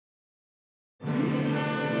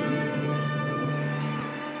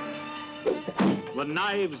The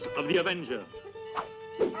Knives of the Avenger.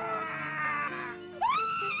 The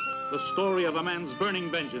story of a man's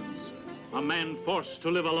burning vengeance. A man forced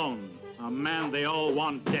to live alone. A man they all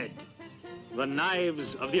want dead. The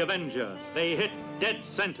Knives of the Avenger. They hit dead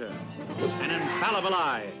center. An infallible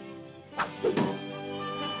eye.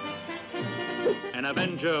 An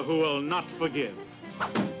Avenger who will not forgive.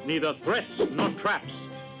 Neither threats nor traps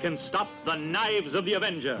can stop the Knives of the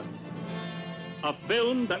Avenger. A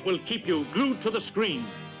film that will keep you glued to the screen.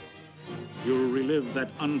 You'll relive that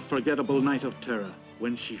unforgettable night of terror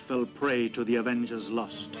when she fell prey to the Avenger's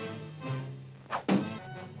lust.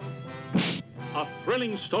 A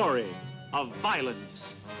thrilling story of violence,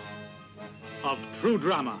 of true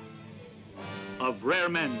drama, of rare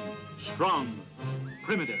men, strong,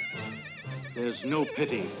 primitive. There's no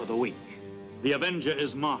pity for the weak. The Avenger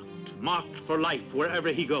is marked for life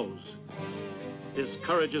wherever he goes. His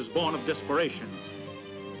courage is born of desperation.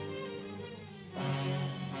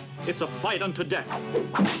 It's a fight unto death,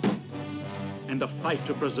 and a fight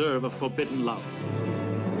to preserve a forbidden love.